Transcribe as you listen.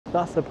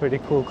That's a pretty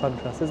cool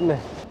contrast, isn't it?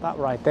 That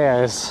right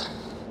there is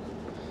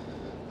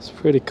it's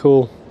pretty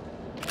cool.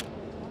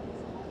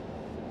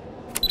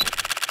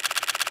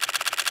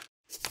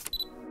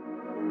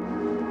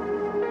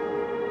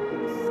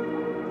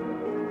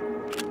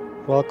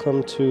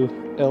 Welcome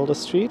to Elder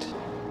Street.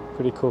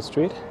 Pretty cool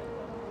street.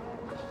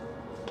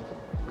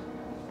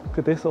 Look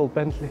at this old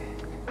Bentley.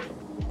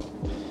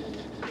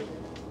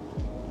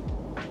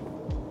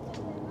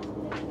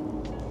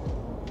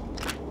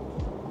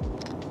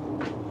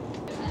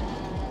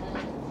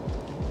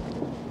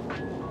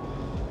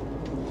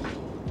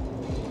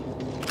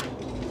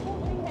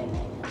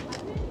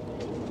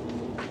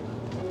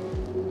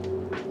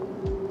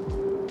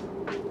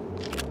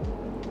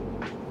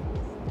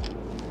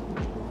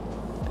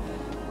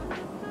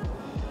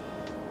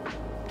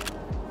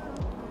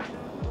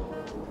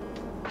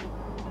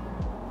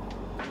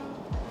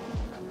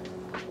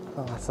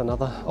 Oh, that's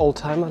another old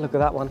timer. Look at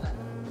that one.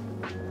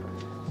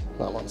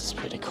 That one's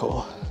pretty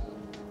cool.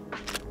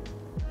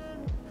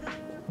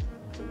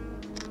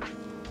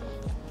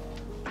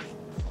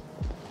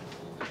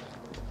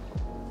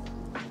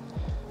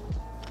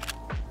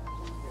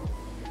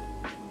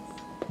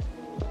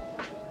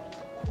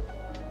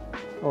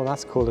 Oh,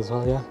 that's cool as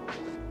well, yeah.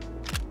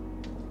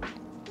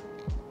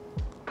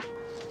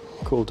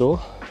 Cool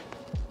door.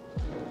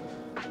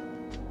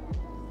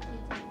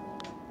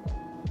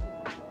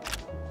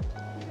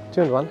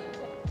 Two and one.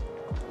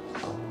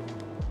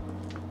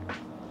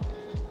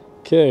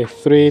 Okay,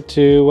 3,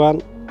 2,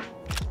 1.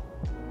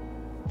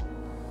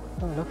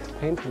 Oh look, it's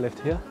painter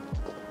lift here.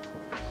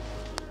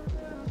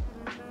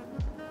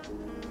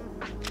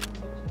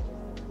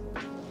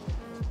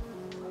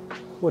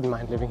 Wouldn't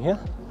mind living here.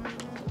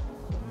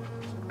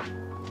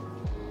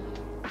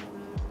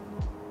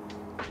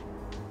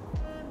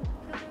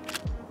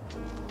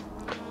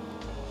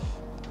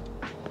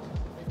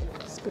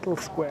 Spittle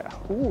Square.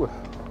 Ooh.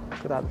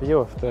 Look at that view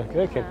of the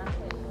Gherkin.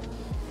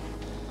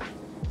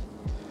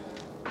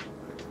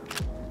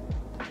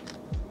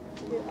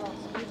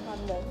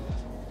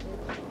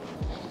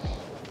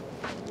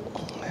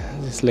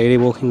 This lady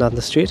walking down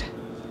the street.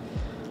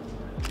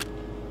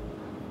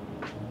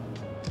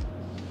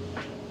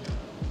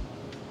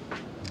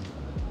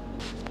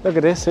 Look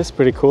at this, it's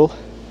pretty cool.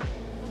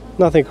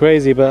 Nothing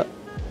crazy, but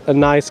a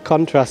nice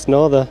contrast,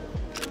 no? The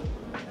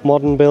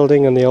modern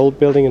building and the old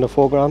building in the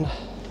foreground.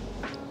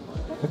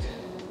 Look.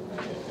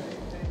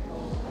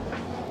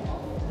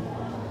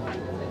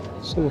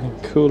 Something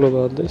cool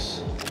about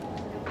this.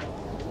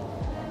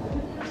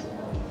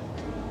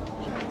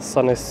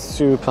 Sun is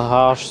super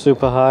harsh,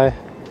 super high.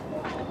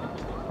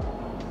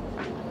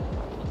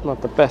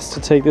 Not the best to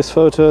take this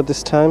photo at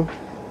this time.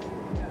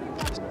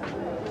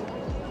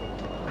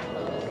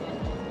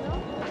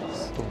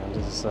 So,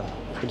 this is a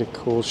pretty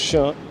cool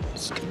shot.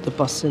 Let's get the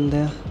bus in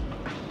there.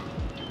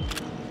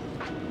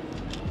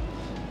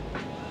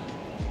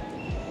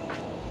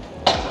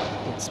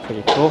 That's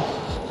pretty cool.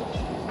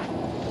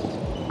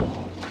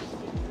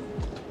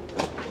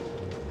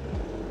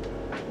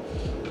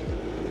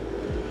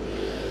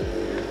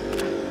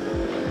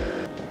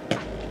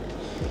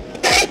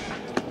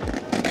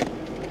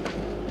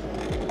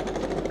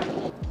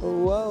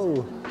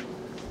 Whoa!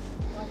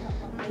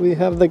 We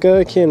have the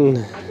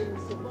Gherkin.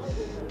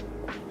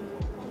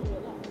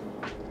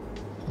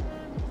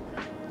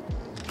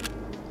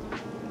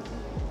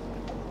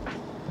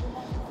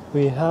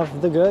 We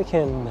have the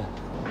Gherkin.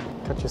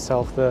 Got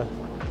yourself the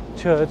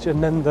church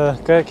and then the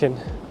Gherkin.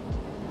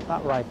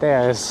 That right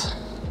there is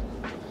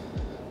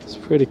it's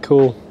pretty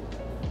cool.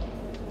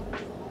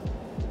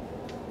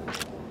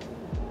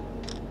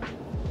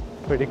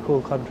 Pretty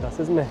cool contrast,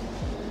 isn't it?